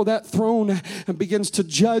you before that throne and begins to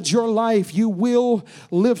judge your life, you will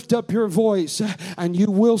lift up your voice and you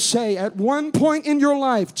will say at one point in your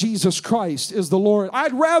life, Jesus Christ is the Lord.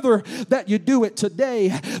 I'd rather that you do it today,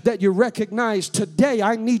 that you recognize today,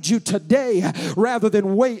 I need you today, rather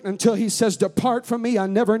than wait until He says, depart from me, I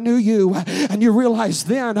never knew you. And you realize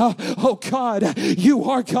then, oh God, you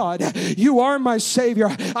are God. You are my Savior.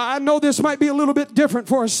 I know this might be a little bit different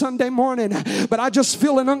for a Sunday morning, but I just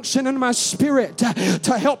feel an unction in my spirit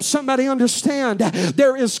to help somebody understand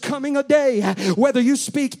there is coming a day, whether you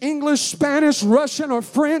speak English, Spanish, Russian, or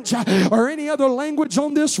French, or any other language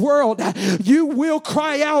on this world, you will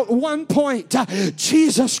cry out one point,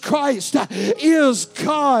 Jesus Christ is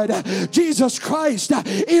God. Jesus Christ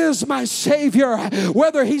is my Savior.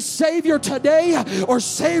 Whether He's Savior today or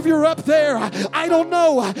Savior up there, I don't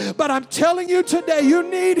know, but I'm telling you today, you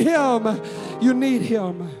need Him. You need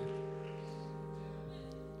Him.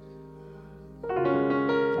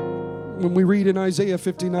 When we read in Isaiah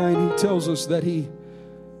 59, He tells us that He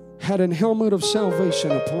had an helmet of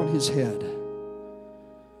salvation upon His head.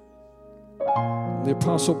 The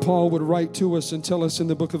Apostle Paul would write to us and tell us in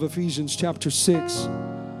the book of Ephesians chapter 6,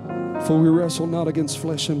 for we wrestle not against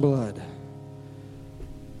flesh and blood,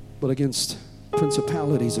 but against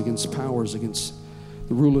principalities, against powers, against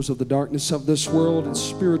the rulers of the darkness of this world and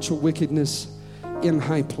spiritual wickedness in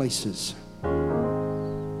high places.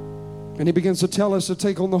 And he begins to tell us to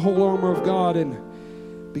take on the whole armor of God, and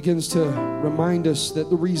begins to remind us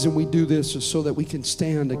that the reason we do this is so that we can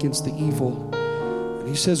stand against the evil. And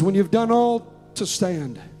he says, when you've done all to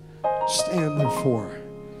stand, stand therefore,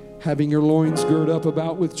 having your loins girt up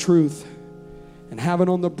about with truth, and having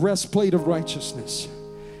on the breastplate of righteousness,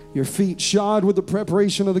 your feet shod with the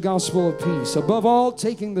preparation of the gospel of peace. Above all,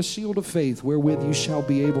 taking the shield of faith, wherewith you shall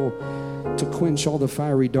be able to quench all the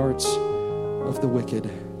fiery darts of the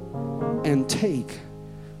wicked. And take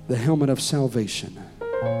the helmet of salvation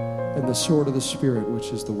and the sword of the Spirit,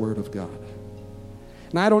 which is the Word of God.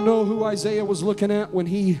 And I don't know who Isaiah was looking at when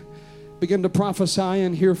he began to prophesy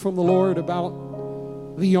and hear from the Lord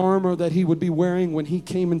about the armor that he would be wearing when he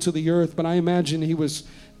came into the earth, but I imagine he was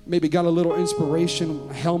maybe got a little inspiration.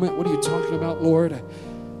 A helmet? What are you talking about, Lord?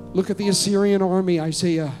 Look at the Assyrian army,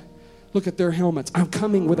 Isaiah. Look at their helmets. I'm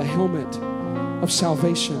coming with a helmet of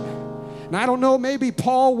salvation. And I don't know, maybe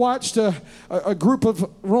Paul watched a group of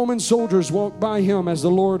Roman soldiers walk by him as the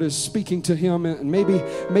Lord is speaking to him, and maybe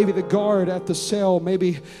the guard at the cell,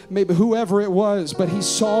 maybe whoever it was, but he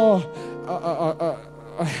saw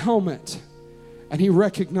a helmet, and he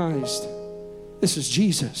recognized this is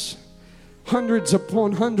Jesus. Hundreds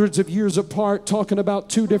upon hundreds of years apart, talking about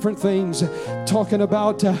two different things, talking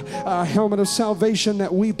about a helmet of salvation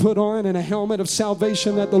that we put on and a helmet of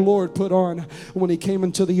salvation that the Lord put on when He came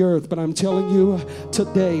into the earth. But I'm telling you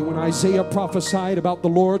today, when Isaiah prophesied about the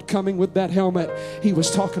Lord coming with that helmet, he was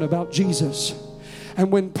talking about Jesus.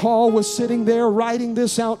 And when Paul was sitting there writing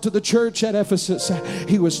this out to the church at Ephesus,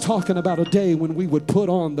 he was talking about a day when we would put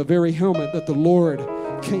on the very helmet that the Lord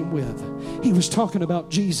came with. He was talking about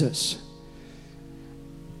Jesus.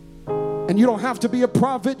 And you don't have to be a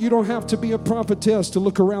prophet, you don't have to be a prophetess to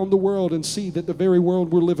look around the world and see that the very world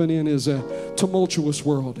we're living in is a tumultuous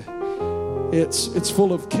world. It's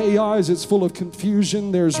full of chaos, it's full of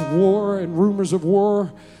confusion. There's war and rumors of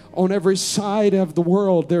war on every side of the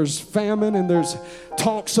world. There's famine, and there's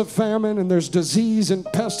talks of famine, and there's disease and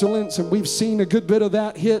pestilence, and we've seen a good bit of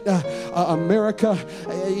that hit America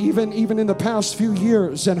even in the past few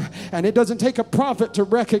years. And it doesn't take a prophet to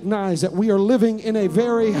recognize that we are living in a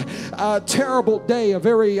very terrible day, a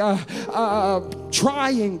very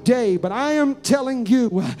trying day. But I am telling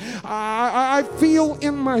you, I feel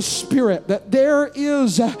in my spirit that there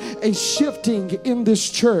is a shifting in this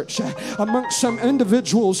church amongst some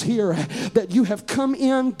individuals here, that you have come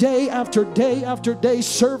in day after day after day,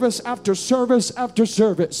 service after service after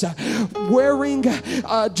service, wearing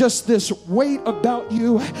just this weight about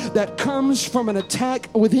you that comes from an attack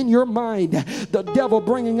within your mind. The devil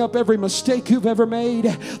bringing up every mistake you've ever made,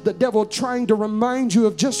 the devil trying to remind you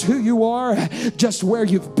of just who you are, just where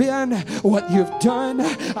you've been, what you've done.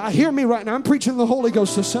 Hear me right now. I'm preaching the Holy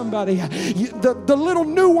Ghost to somebody. The little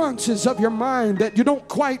nuances of your mind that you don't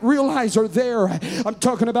quite realize are there. I'm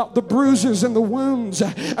talking about the bruises and the wounds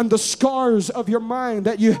and the scars of your mind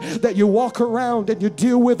that you walk around and you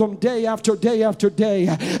deal with them day after day after day.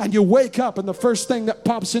 And you wake up and the first thing that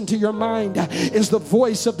pops into your mind is the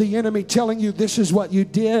voice of the enemy telling you this is what you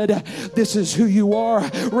did, this is who you are,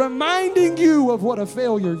 reminding you of what a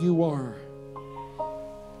failure you are.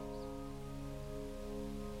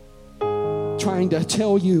 Trying to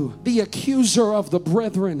tell you, the accuser of the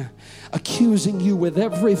brethren, accusing you with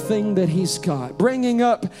everything that he's got, bringing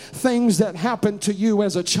up things that happened to you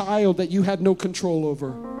as a child that you had no control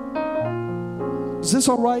over. Is this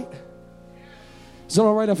all right? Is it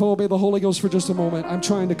all right if I obey the Holy Ghost for just a moment? I'm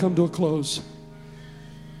trying to come to a close.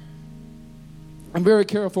 I'm very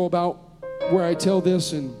careful about where I tell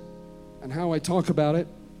this and how I talk about it,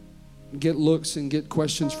 and get looks and get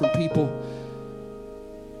questions from people.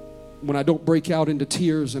 When I don't break out into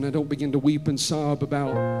tears and I don't begin to weep and sob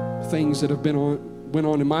about things that have went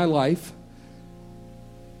on in my life.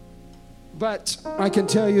 But I can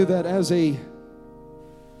tell you that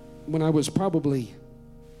when I was probably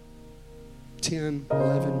 10,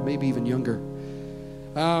 11, maybe even younger,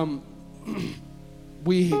 my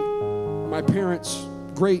parents,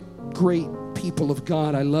 great people of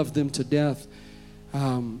God, I love them to death.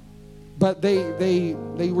 But they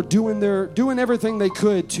were doing everything they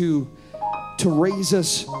could to raise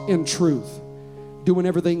us in truth, doing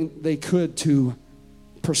everything they could to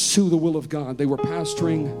pursue the will of God. They were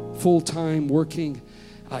pastoring full-time, working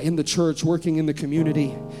in the church, working in the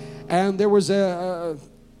community. And there was a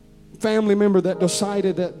family member that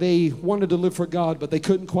decided that they wanted to live for God, but they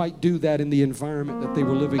couldn't quite do that in the environment that they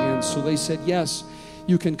were living in. So they said, yes,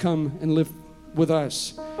 you can come and live with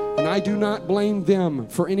us. And I do not blame them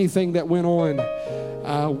for anything that went on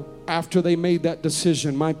after they made that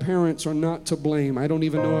decision. My parents are not to blame. I don't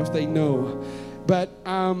even know if they know. But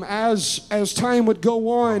as time would go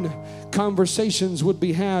on, conversations would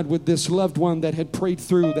be had with this loved one that had prayed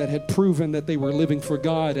through, that had proven that they were living for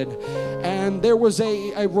God. And there was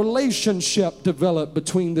a relationship developed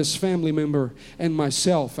between this family member and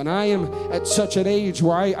myself. And I am at such an age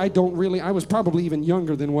where I was probably even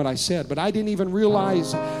younger than what I said, but I didn't even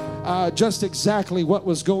realize just exactly what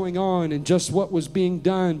was going on and just what was being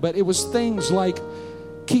done. But it was things like,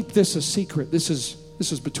 keep this a secret. This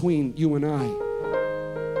is between you and I.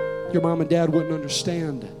 Your mom and dad wouldn't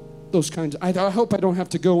understand those kinds. I hope I don't have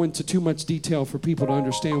to go into too much detail for people to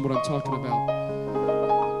understand what I'm talking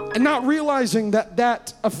about. And not realizing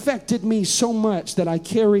that affected me so much that I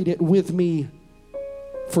carried it with me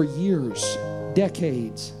for years,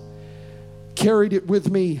 decades. Carried it with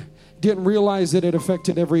me. Didn't realize that it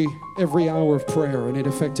affected every hour of prayer, and it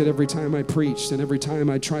affected every time I preached and every time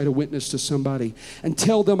I try to witness to somebody and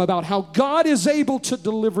tell them about how God is able to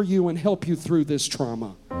deliver you and help you through this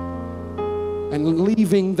trauma. And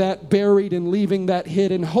leaving that buried and leaving that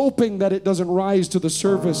hidden, hoping that it doesn't rise to the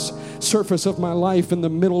surface of my life in the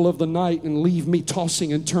middle of the night and leave me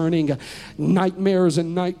tossing and turning, nightmares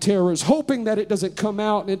and night terrors, hoping that it doesn't come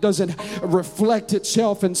out and it doesn't reflect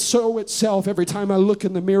itself and sow itself every time I look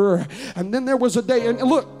in the mirror. And then there was a day, and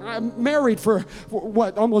look, I'm married for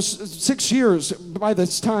almost 6 years by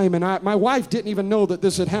this time, and my wife didn't even know that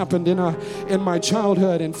this had happened in my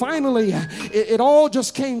childhood. And finally, it all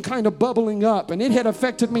just came kind of bubbling up. And it had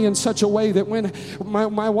affected me in such a way that when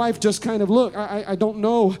my wife just kind of, look, I don't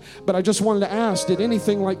know, but I just wanted to ask, did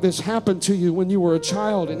anything like this happen to you when you were a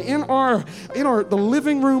child? And in the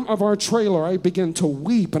living room of our trailer, I began to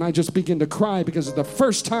weep and I just began to cry because it's the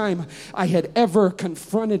first time I had ever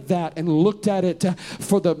confronted that and looked at it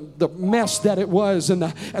for the the mess that it was and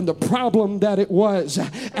the problem that it was.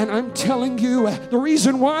 And I'm telling you, the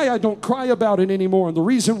reason why I don't cry about it anymore and the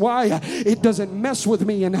reason why it doesn't mess with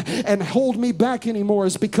me and hold me back anymore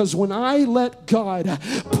is because when I let God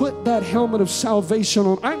put that helmet of salvation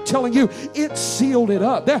on, I'm telling you, it sealed it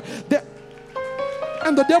up.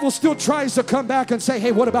 And the devil still tries to come back and say,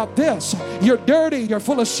 hey, what about this? You're dirty. You're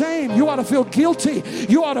full of shame. You ought to feel guilty.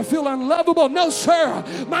 You ought to feel unlovable. No, sir.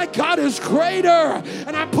 My God is greater.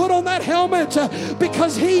 And I put on that helmet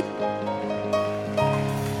because He...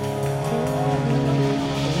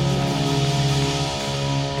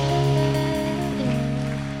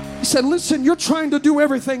 He said, listen, you're trying to do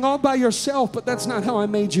everything all by yourself, but that's not how I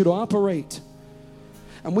made you to operate.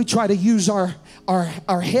 And we try to use our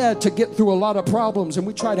head to get through a lot of problems, and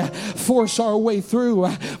we try to force our way through.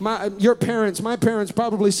 My parents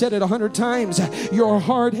probably said it 100 times. You're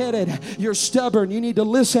hard-headed. You're stubborn. You need to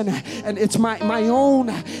listen. And it's my own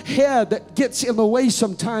head that gets in the way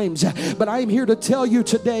sometimes. But I'm here to tell you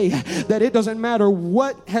today that it doesn't matter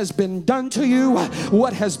what has been done to you,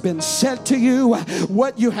 what has been said to you,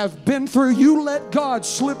 what you have been through. You let God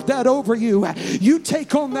slip that over you. You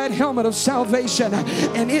take on that helmet of salvation,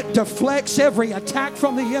 and it deflects every attack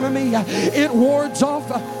from the enemy. It wards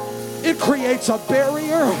off. It creates a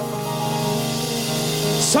barrier.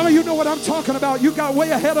 Some of you know what I'm talking about. You got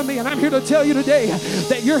way ahead of me, and I'm here to tell you today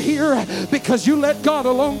that you're here because you let God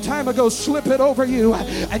a long time ago slip it over you,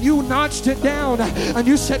 and you notched it down, and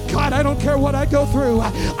you said, God, I don't care what I go through.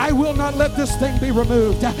 I will not let this thing be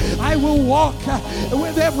removed. I will walk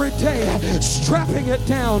with every day strapping it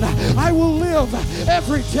down. I will live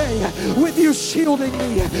every day with you shielding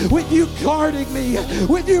me, with you guarding me,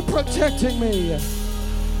 with you protecting me.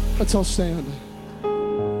 Let's all stand.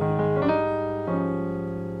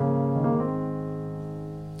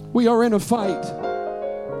 We are in a fight,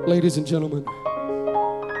 ladies and gentlemen.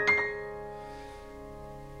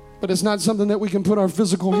 But it's not something that we can put our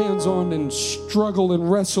physical hands on and struggle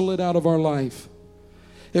and wrestle it out of our life.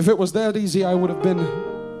 If it was that easy, I would have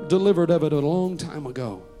been delivered of it a long time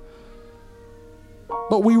ago.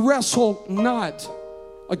 But we wrestle not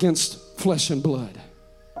against flesh and blood.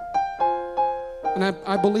 And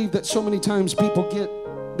I believe that so many times people get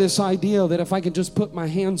this idea that if I can just put my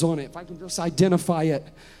hands on it, if I can just identify it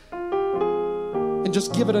and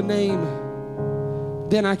just give it a name,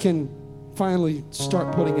 then I can finally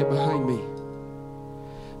start putting it behind me.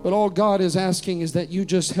 But all God is asking is that you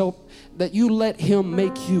just help, that you let Him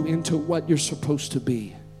make you into what you're supposed to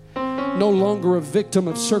be. No longer a victim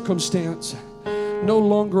of circumstance, no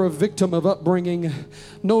longer a victim of upbringing,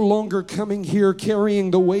 no longer coming here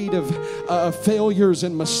carrying the weight of failures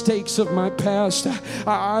and mistakes of my past.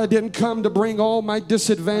 I didn't come to bring all my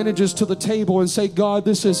disadvantages to the table and say, God,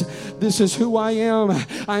 this is who I am.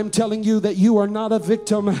 I'm telling you that you are not a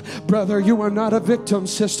victim, brother. You are not a victim,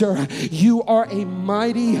 sister. You are a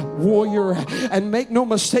mighty warrior. And make no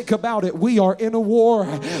mistake about it, we are in a war.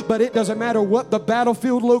 But it doesn't matter what the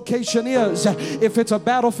battlefield location is. If it's a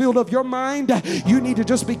battlefield of your mind, you need to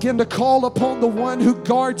just begin to call upon the one who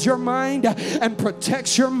guards your mind and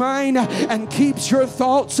protects your mind and keeps your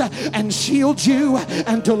thoughts and shields you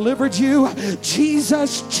and delivers you.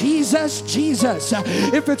 Jesus, Jesus, Jesus.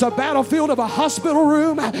 If it's a battlefield of a hospital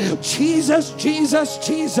room, Jesus, Jesus,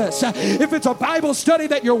 Jesus. If it's a Bible study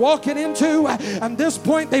that you're walking into, at this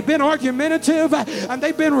point they've been argumentative and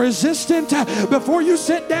they've been resistant, before you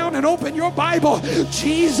sit down and open your Bible,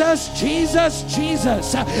 Jesus, Jesus,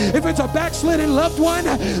 Jesus. If it's a backslidden loved one,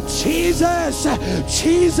 Jesus,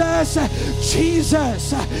 Jesus,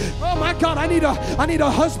 Jesus. Oh my God, I need a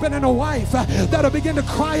husband and a wife that'll begin to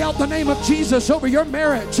cry out the name of Jesus over your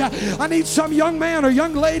marriage. I need some young man or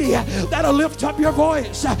young lady that'll lift up your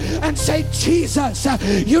voice and say, Jesus,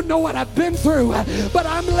 you know what I've been through, but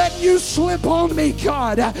I'm letting you slip on me,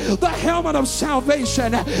 God, the helmet of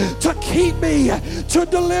salvation to keep me, to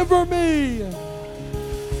deliver me.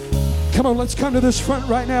 Come on, let's come to this front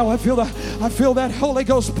right now. I feel that Holy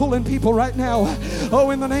Ghost pulling people right now.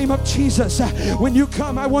 Oh, in the name of Jesus, when you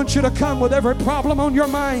come, I want you to come with every problem on your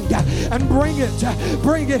mind and bring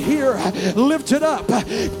it here. Lift it up.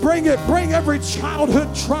 Bring every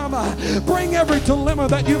childhood trauma. Bring every dilemma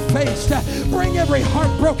that you faced. Bring every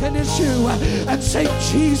heartbroken issue and say,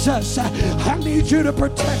 Jesus, I need you to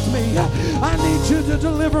protect me. I need you to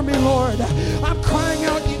deliver me, Lord. I'm crying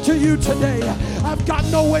out to you today. I've got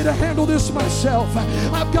no way to handle this myself.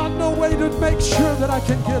 I've got no way to make sure that I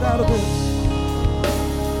can get out of this.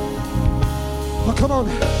 Oh, come on,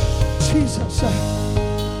 Jesus.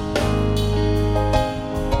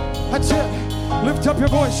 That's it. Lift up your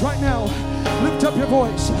voice right now. Lift up your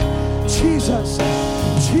voice. Jesus,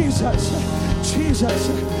 Jesus, Jesus.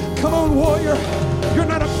 Come on, warrior. You're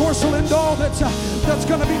not a porcelain doll that's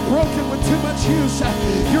going to be broken with too much use.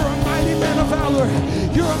 You're a mighty man of valor.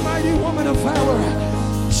 You're a mighty woman of valor.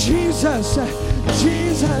 Jesus,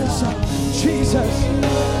 Jesus,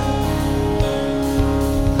 Jesus.